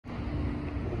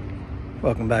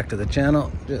Welcome back to the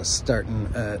channel. Just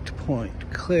starting at Point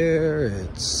Claire.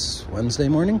 It's Wednesday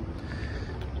morning.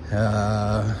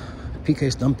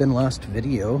 PK's dump in last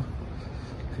video. If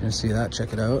you didn't see that,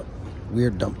 check it out.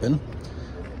 Weird dump in.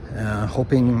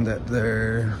 Hoping that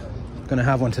they're gonna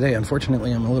have one today.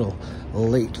 Unfortunately, I'm a little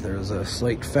late. There was a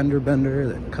slight fender bender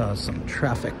that caused some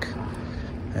traffic,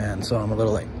 and so I'm a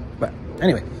little late. But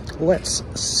anyway, let's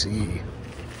see.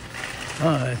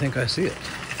 I think I see it,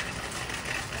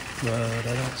 but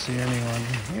I don't see anyone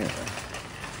here.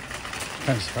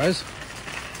 Kind of surprised.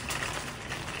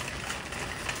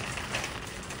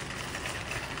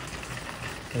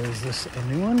 Is this a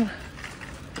new one?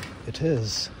 It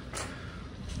is.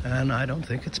 And I don't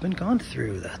think it's been gone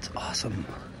through. That's awesome.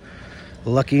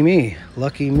 Lucky me.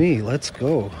 Lucky me. Let's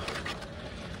go.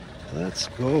 Let's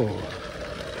go.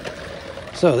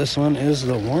 So this one is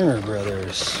the Warner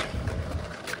Brothers.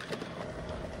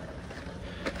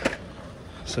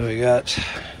 So we got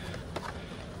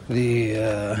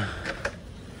the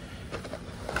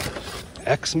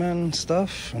X-Men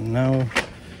stuff, and now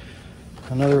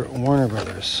another Warner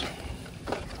Brothers.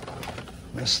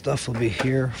 This stuff will be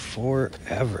here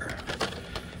forever.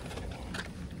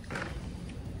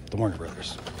 The Warner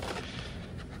Brothers.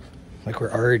 Like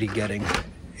we're already getting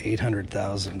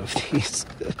 800,000 of these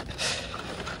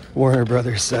Warner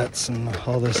Brothers sets and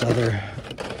all this other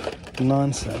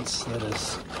nonsense that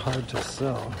is hard to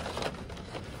sell.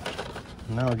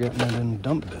 Now we're getting it in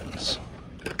dump bins.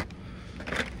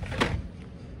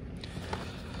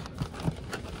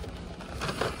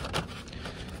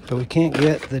 But we can't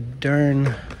get the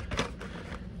darn,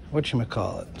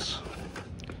 whatchamacallit,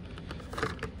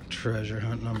 treasure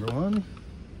hunt number 1.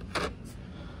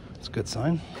 It's a good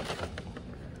sign.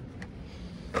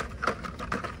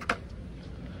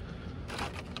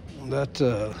 That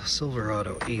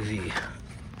Silverado EV.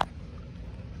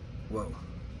 Whoa,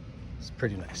 it's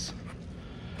pretty nice.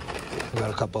 We got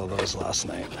a couple of those last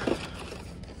night.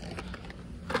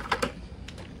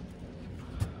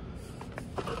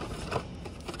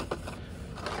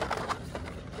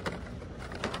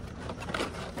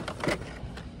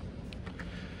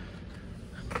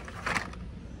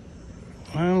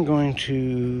 I'm going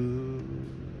to,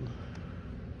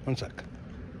 one sec.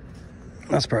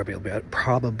 That's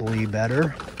probably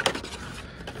better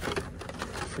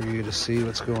for you to see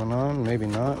what's going on. Maybe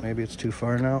not. Maybe it's too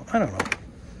far now. I don't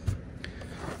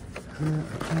know.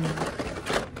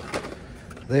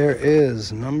 There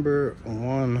is number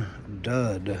 1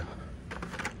 dud.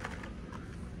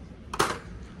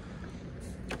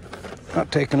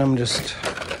 Not taking them, just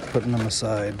putting them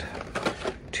aside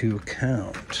to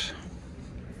count.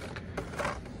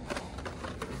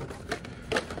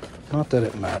 Not that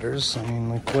it matters. I mean,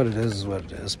 like, what it is what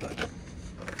it is, but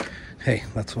hey,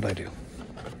 that's what I do.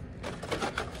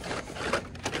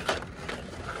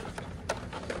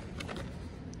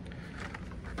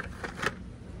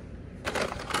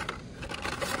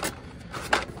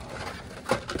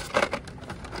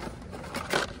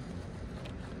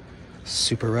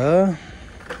 Super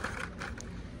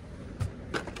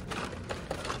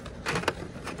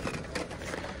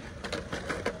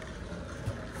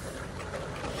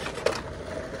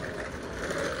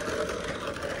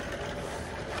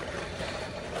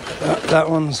that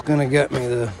one's gonna get me.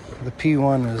 The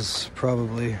P1 is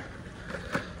probably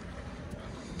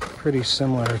pretty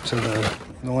similar to the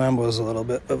Lambo's, a little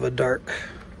bit of a dark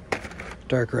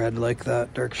red like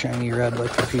that, dark shiny red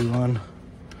like the P1.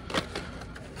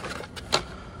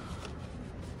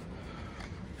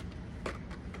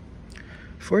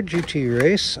 Ford GT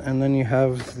race, and then you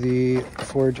have the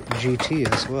Ford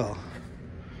GT as well,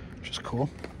 which is cool.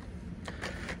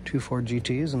 2 Ford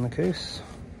GTs in the case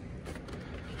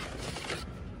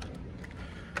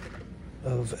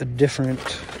of different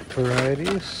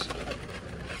varieties.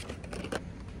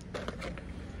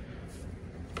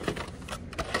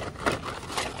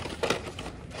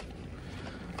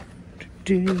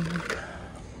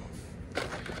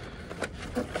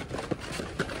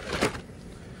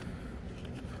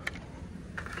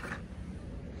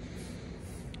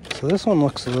 So this one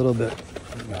looks a little bit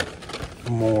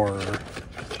more,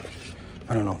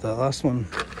 I don't know, that last one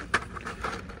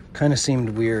kind of seemed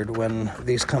weird when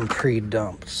these come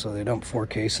pre-dumped, so they dump 4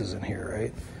 cases in here,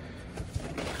 right?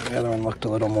 The other one looked a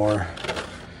little more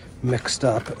mixed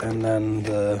up, and then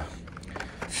the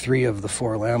 3 of the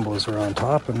 4 Lambos were on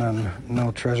top, and then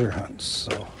no treasure hunts,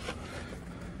 so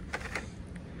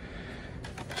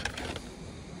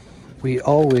we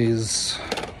always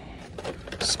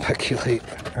speculate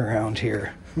around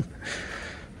here.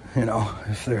 You know,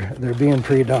 if they're being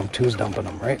pre-dumped, who's dumping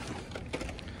them, right?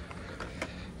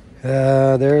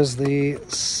 There's the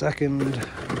second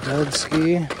dead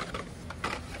ski.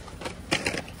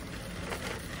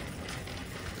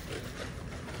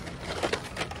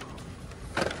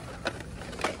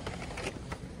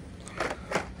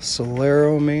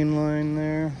 Solero main line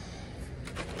there.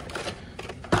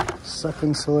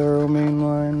 Second Solero main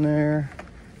line there.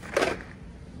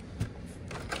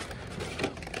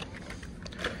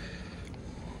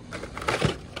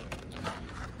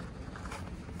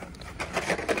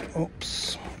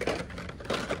 Oops.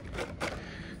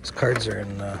 These cards are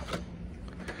in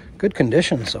good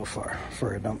condition so far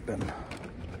for a dump bin.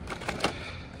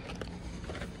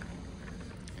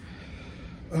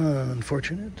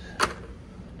 Unfortunate.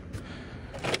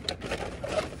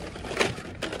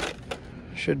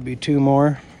 Should be two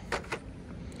more.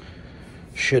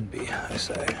 Should be, I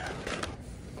say.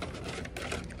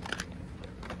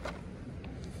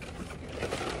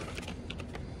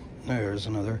 There's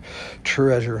another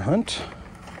treasure hunt.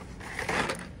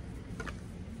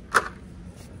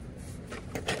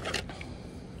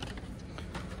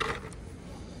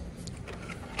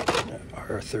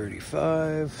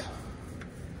 R35.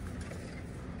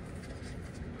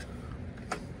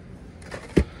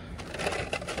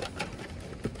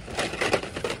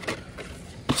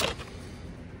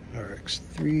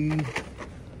 RX3.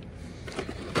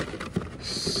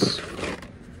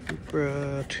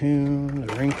 Supra Tune,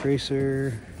 the Rink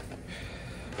Racer.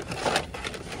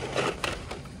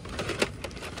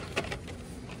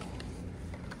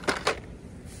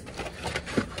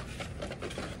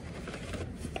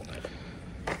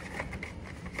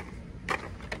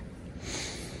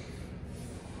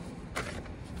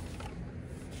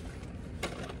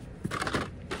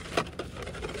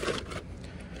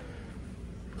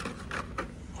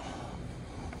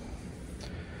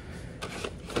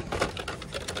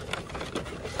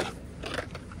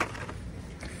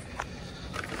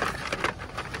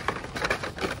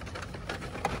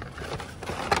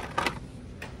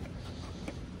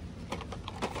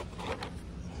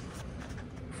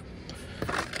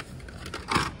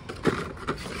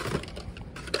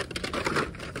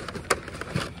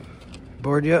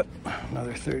 Board yet?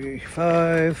 Another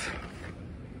 35.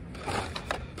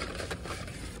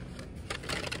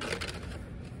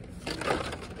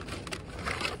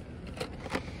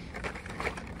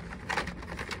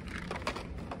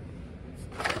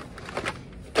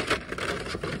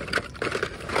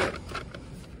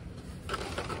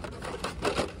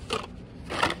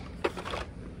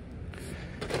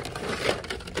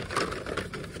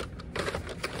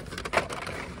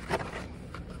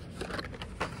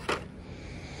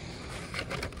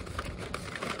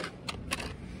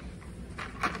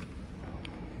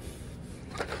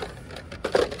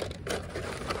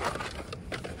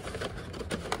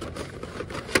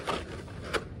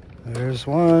 There's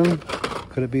one.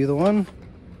 Could it be the one?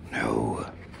 No.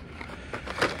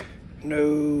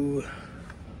 No.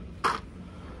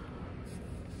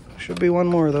 Should be one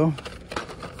more though.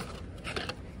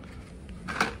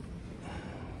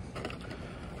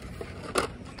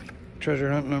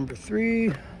 Treasure hunt number 3.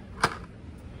 All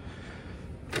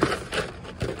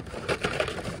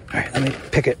right, let me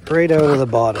pick it right out of the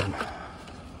bottom.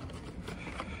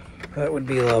 That would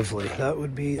be lovely. That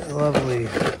would be lovely.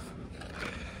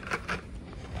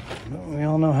 We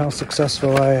all know how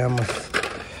successful I am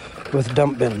with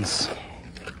dump bins.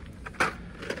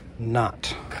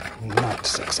 Not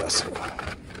successful.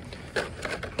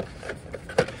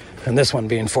 And this one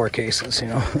being 4 cases, you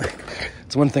know.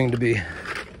 It's one thing to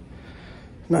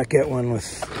not get one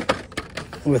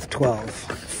with 12.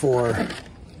 4,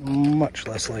 much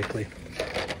less likely.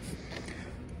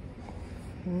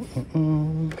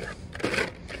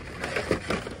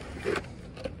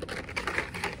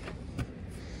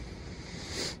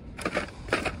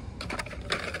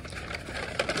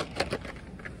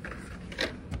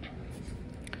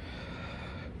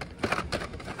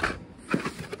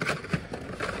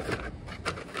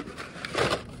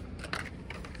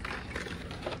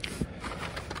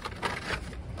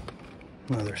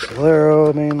 Another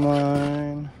Solero main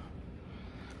line.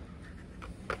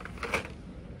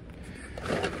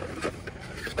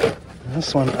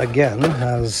 This one again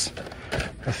has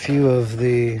a few of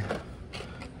the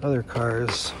other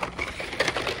cars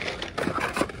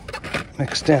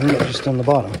mixed in, but just in the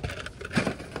bottom.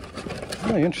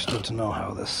 I'm really interested to know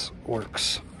how this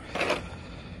works.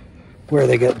 Where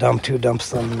they get dumped, who dumps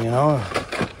them, you know?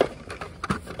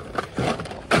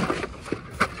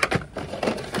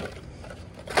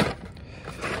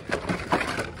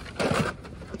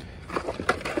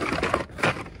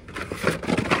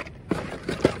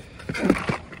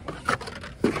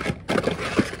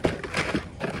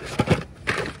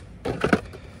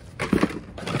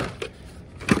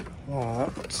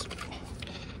 Oh,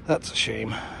 that's a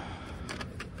shame.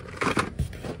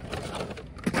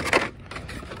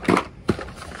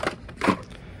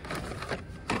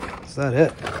 Is that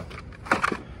it?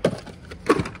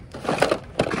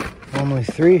 Only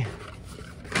 3?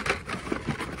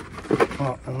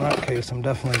 Well, in that case, I'm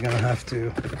definitely going to have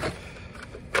to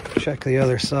check the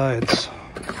other sides.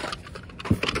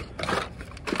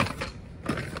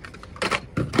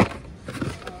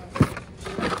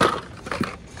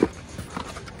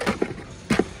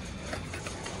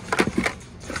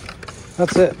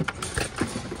 That's it.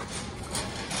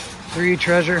 3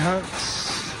 treasure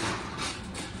hunts.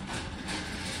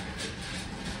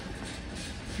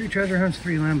 3 treasure hunts,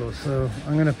 3 Lambos. So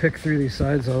I'm gonna pick through these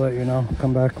sides. I'll let you know.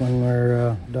 Come back when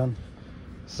we're done.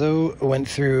 So I went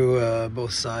through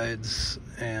both sides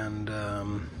and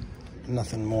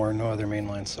nothing more, no other main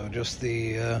lines. So just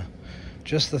the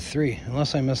 3,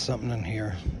 unless I missed something in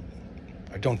here.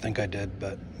 I don't think I did,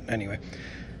 but anyway.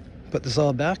 Put this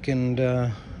all back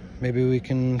and maybe we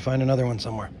can find another one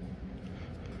somewhere.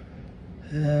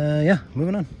 Yeah,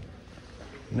 moving on.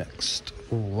 Next,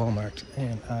 Walmart,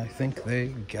 and I think they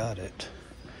got it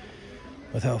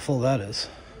with how full that is.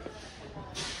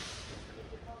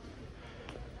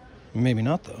 Maybe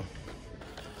not though.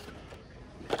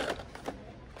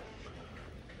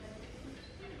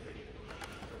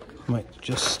 Might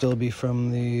just still be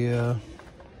from the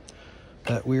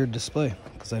that weird display,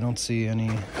 because I don't see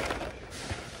any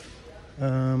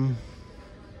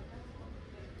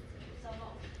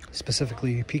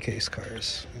specifically P-case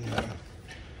cars in there.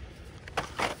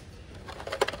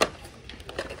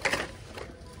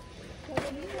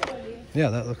 Yeah,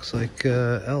 that looks like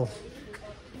L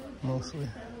mostly.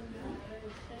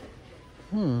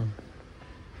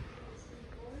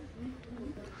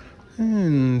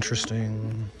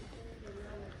 Interesting.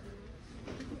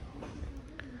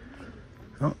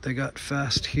 Oh, they got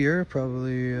fast here.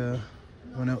 Probably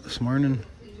went out this morning.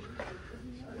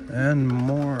 And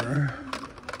more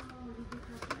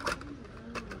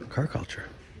car culture.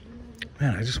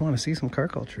 Man, I just want to see some car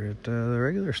culture at the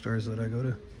regular stores that I go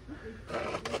to.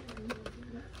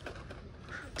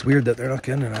 It's weird that they're not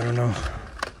getting it, I don't know.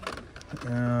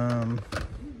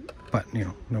 But, you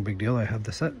know, no big deal. I have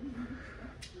the set.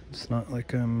 It's not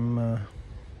like I'm,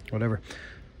 whatever.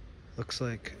 Looks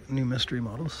like new mystery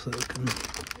models, so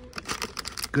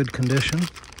good condition,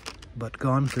 but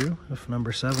gone through, if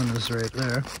number 7 is right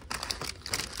there.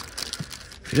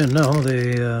 If you didn't know,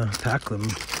 they pack them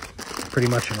pretty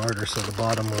much in order, so the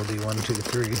bottom will be 1, 2,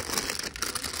 3.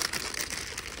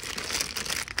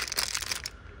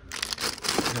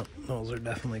 Yep, those are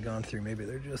definitely gone through. Maybe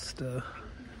they're just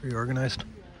reorganized.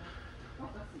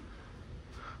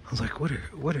 I was like, what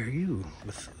are you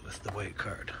with the white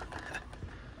card?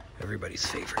 Everybody's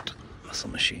favorite, muscle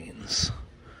machines.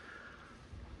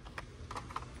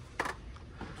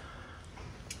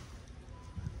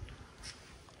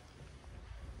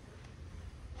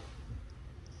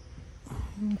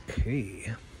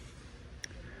 Okay.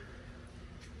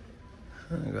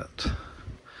 I got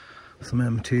some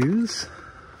M2s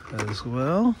as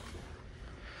well.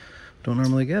 Don't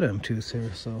normally get M2s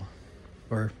here, so,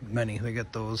 or many, they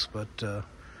get those, but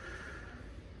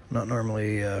not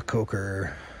normally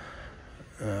Coker,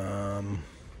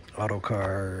 auto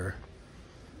car,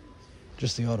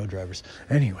 just the auto drivers.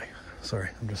 Anyway, sorry,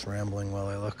 I'm just rambling while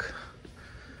I look.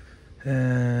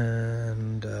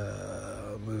 And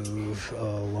move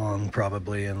along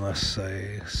probably, unless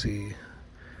I see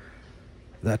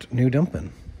that new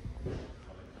dumping.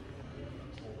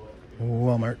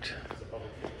 Walmart.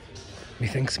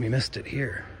 Methinks me missed it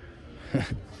here.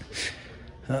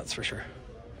 That's for sure.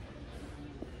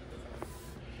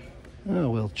 Oh,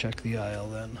 we'll check the aisle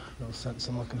then. No sense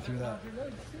in looking through that.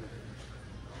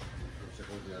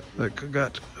 Look, I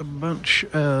got a bunch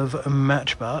of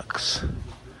Matchbox.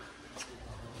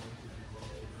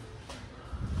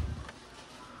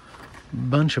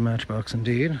 Bunch of Matchbox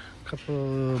indeed. A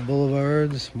couple of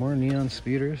Boulevards, more neon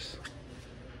speeders.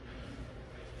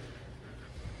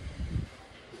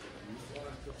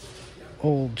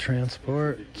 Old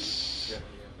transports.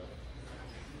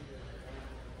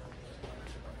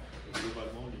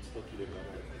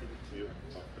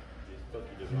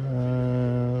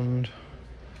 And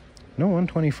no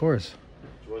 124s.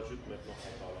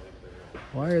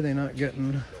 Why are they not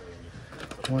getting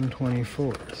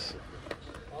 124s?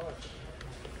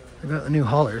 I got the new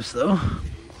haulers though.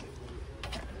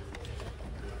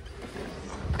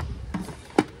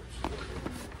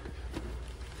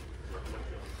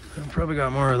 I've probably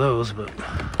got more of those, but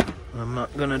I'm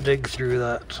not gonna dig through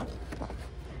that.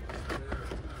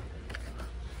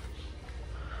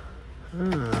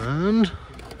 And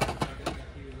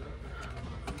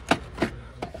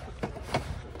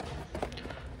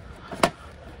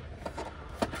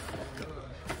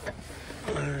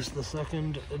the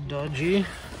second Dodgy.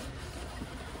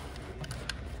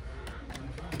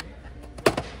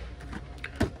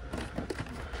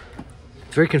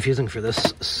 It's very confusing for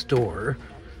this store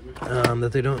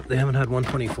that they haven't had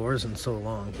 124s in so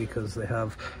long, because they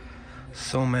have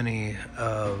so many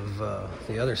of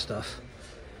the other stuff.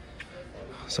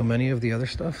 So many of the other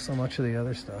stuff, so much of the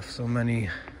other stuff, so many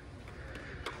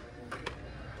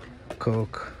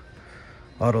Coke,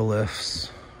 auto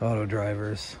lifts, auto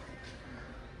drivers,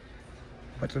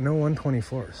 but no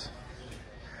 124s.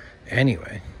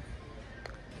 Anyway,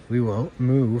 we will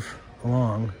move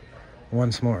along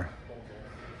once more.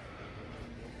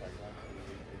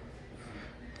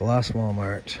 The last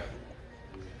Walmart,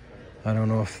 I don't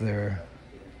know if they're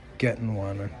getting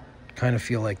one. I kind of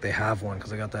feel like they have one,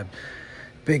 because I got that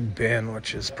big bin,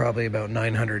 which is probably about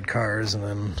 900 cars, and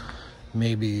then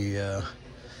maybe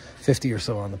 50 or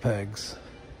so on the pegs.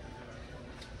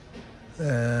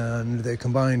 And they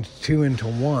combined 2 into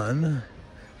 1,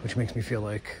 which makes me feel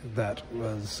like that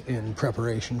was in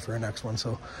preparation for a next one.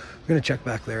 So I'm going to check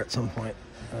back there at some point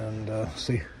and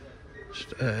see.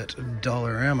 Just at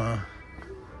Dollarama,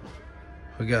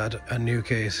 we got a new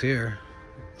case here,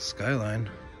 Skyline.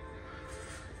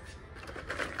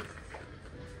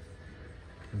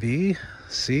 B,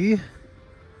 C.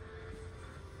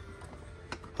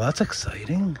 Well, that's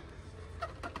exciting.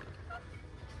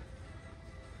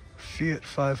 Fiat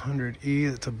 500E,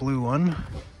 that's a blue one.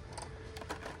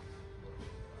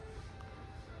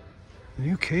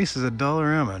 New case is a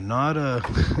Dollarama, not a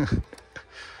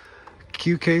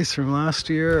Q case from last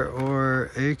year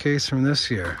or A case from this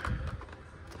year.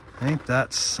 Ain't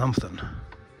that something?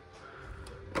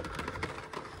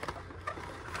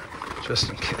 Just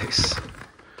in case.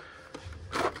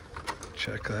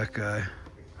 Check that guy.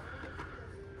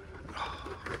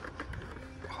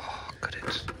 Oh, could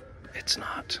it? It's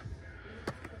not.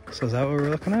 So is that what we're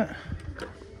looking at?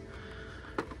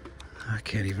 I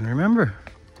can't even remember.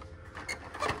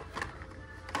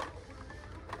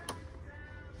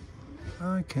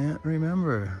 I can't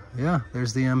remember. Yeah,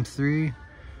 there's the M3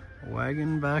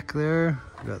 wagon back there.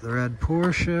 Got the red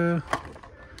Porsche.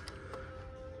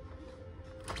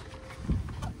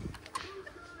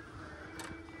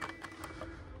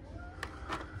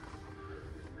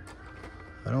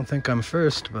 I don't think I'm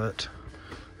first, but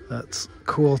that's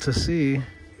cool to see.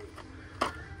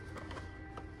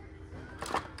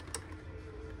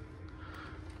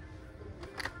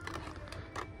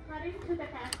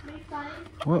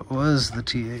 What was the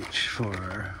TH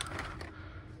for?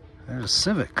 There's a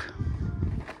Civic.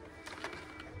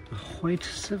 A white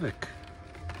Civic.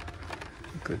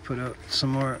 I could put out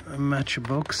some more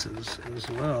matchboxes as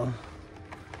well.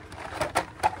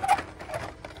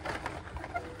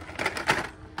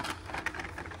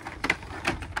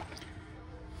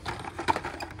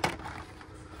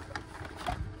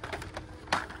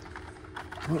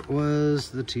 What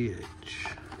was the TH?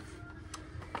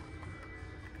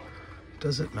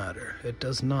 Does it matter? It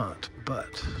does not,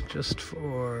 but just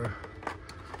for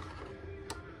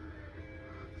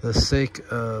the sake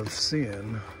of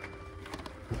seeing,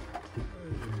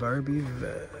 Barbie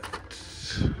Vet.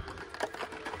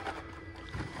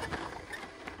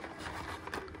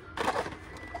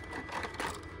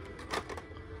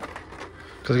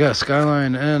 Because I got a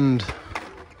Skyline and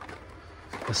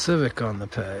a Civic on the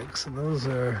pegs, and those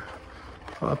are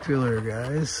popular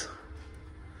guys.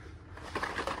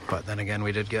 But then again,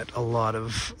 we did get a lot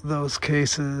of those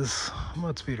cases.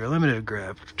 Mud Speeder, limited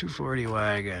grip, 240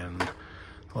 wagon,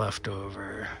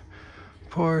 leftover,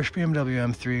 Porsche, BMW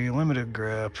M3, limited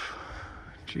grip,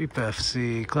 Jeep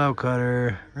FC, Cloud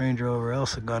Cutter, Range Rover, El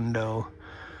Segundo,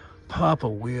 Papa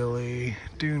Wheelie,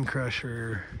 Dune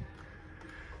Crusher,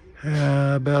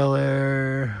 Bel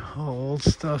Air, old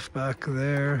stuff back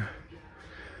there.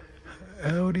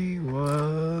 Audi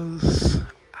was,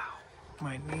 ow,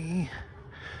 my knee.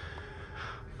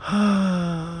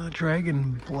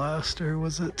 Dragon Blaster,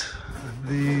 was it?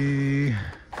 The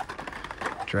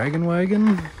Dragon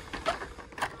Wagon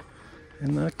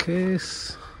in that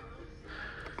case.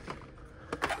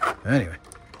 Anyway.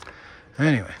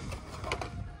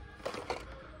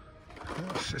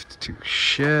 52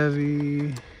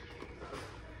 Chevy.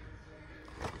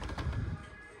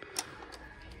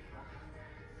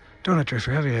 Donut tray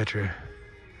for heavy hitcher.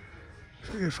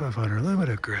 Fiat 500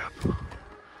 limited grip.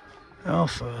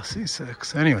 Alpha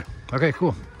C6. Anyway, okay,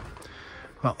 cool.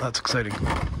 Well, that's exciting.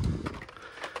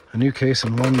 A new case,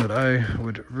 and one that I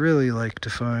would really like to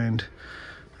find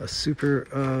a super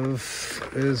of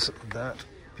is that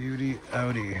beauty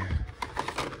Audi.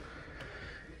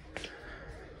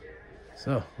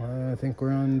 So, I think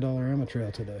we're on Dollarama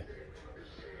Trail today.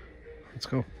 Let's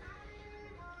go.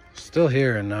 still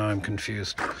here, and now I'm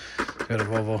confused. Got a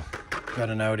Volvo, got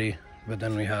an Audi, but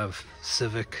then we have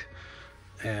Civic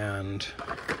and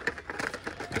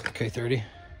K30.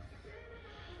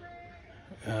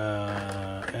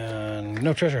 And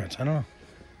no treasure hunts. I don't know.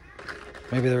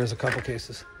 Maybe there was a couple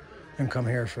cases. And come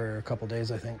here for a couple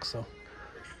days, I think. So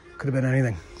could have been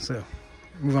anything. So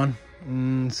move on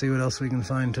and see what else we can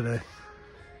find today.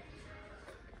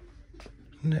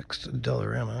 Next,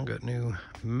 Dollarama. Got new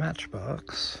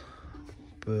Matchbox,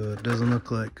 but doesn't look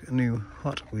like new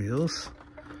Hot Wheels.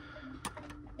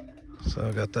 So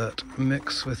I got that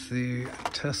mix with the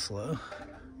Tesla,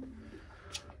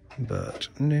 but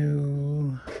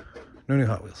no new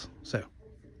Hot Wheels. So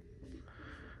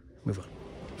move on.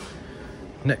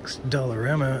 Next,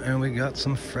 Dollarama, and we got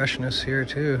some freshness here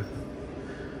too.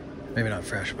 Maybe not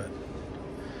fresh, but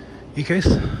e-case.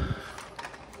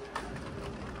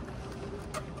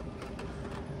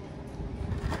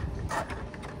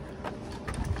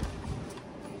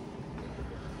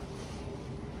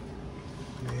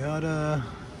 Miata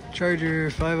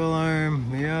Charger 5 alarm,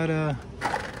 Miata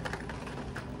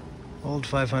old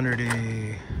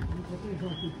 500E,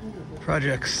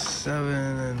 Project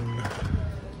 7,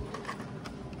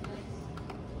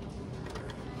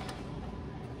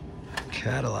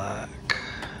 Cadillac,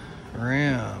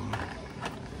 Ram,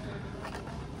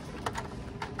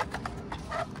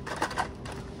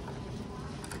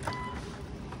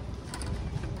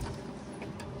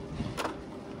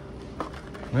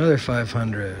 another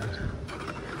 500.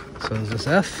 So is this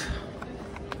F?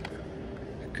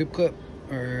 Coupe clip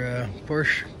or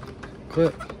Porsche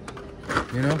clip?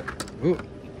 You know? Ooh,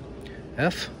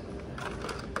 F?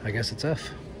 I guess it's F.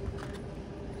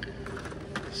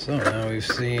 So now we've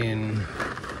seen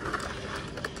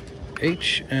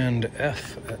H and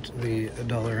F at the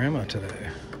Dollarama today.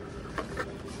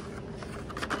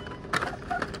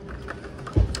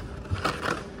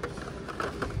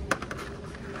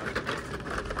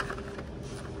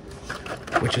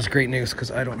 Which is great news because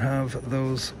I don't have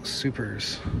those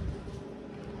supers.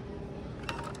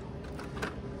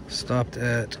 Stopped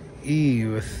at E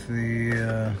with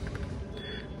the,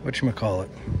 whatchamacallit.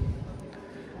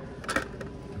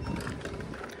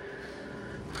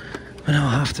 And I'll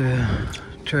have to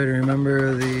try to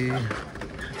remember the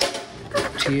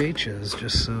THs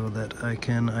just so that I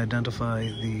can identify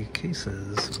the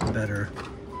cases better.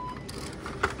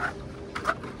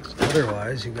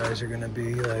 Otherwise, you guys are gonna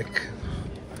be like,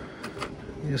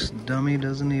 this dummy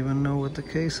doesn't even know what the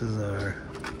cases are.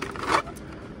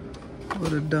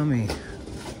 What a dummy.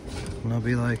 And I'll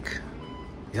be like,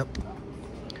 yep,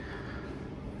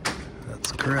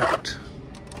 that's correct.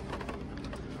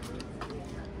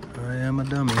 I am a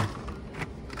dummy.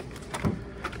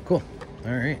 Cool.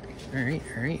 All right.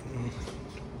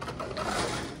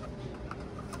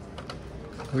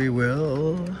 We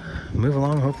will move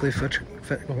along, hopefully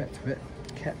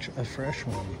catch a fresh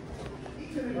one.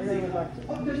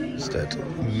 Just at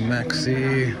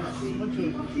Maxi.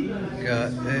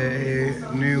 Got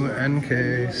a new end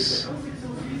case.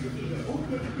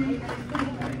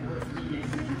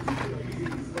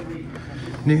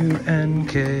 New end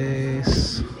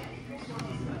case.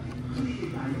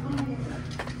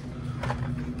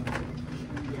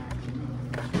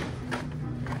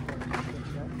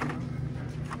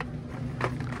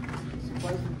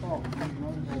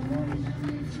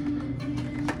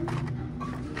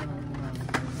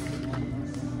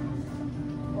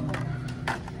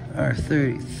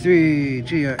 R33,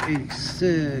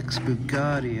 GR86,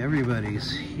 Bugatti, everybody's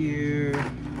here.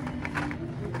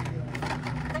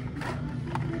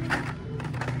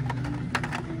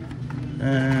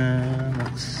 And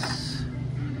let's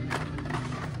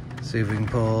see if we can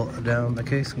pull down the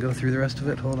case and go through the rest of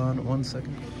it. Hold on 1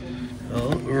 second.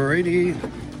 Alrighty.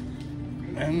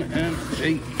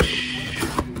 NNH.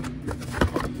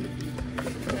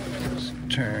 Let's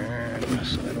turn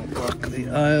so I don't block the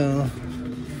aisle.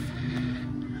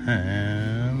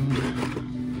 And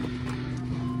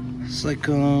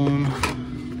Cyclone,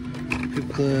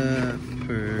 Coupe clip,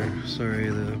 or sorry,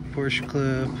 the Porsche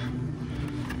clip.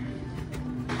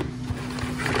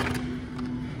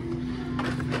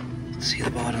 Let's see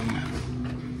the bottom.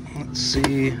 Let's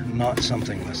see, not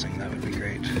something missing. That would be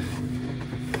great.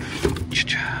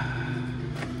 Cha-cha.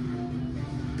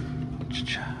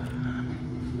 Cha-cha.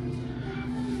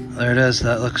 There it is.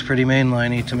 That looks pretty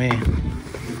mainliney to me.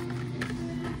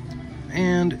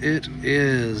 And it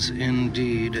is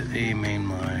indeed a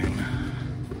mainline.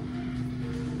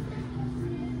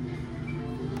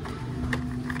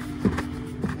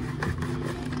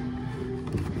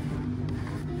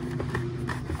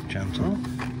 Gentle.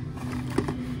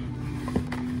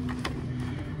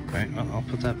 Right, I'll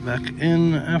put that back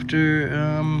in after,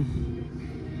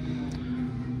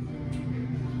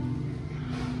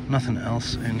 nothing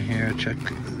else in here. Check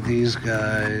these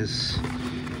guys,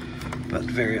 but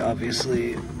very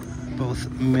obviously both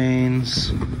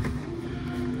mains.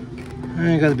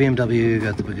 And you got the BMW, you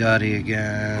got the Bugatti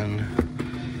again,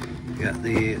 you got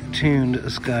the tuned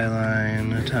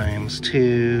Skyline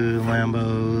 ×2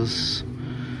 Lambos.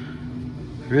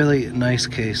 Really nice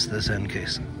case, this end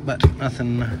case, but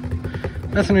nothing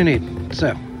we need.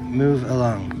 So move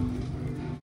along.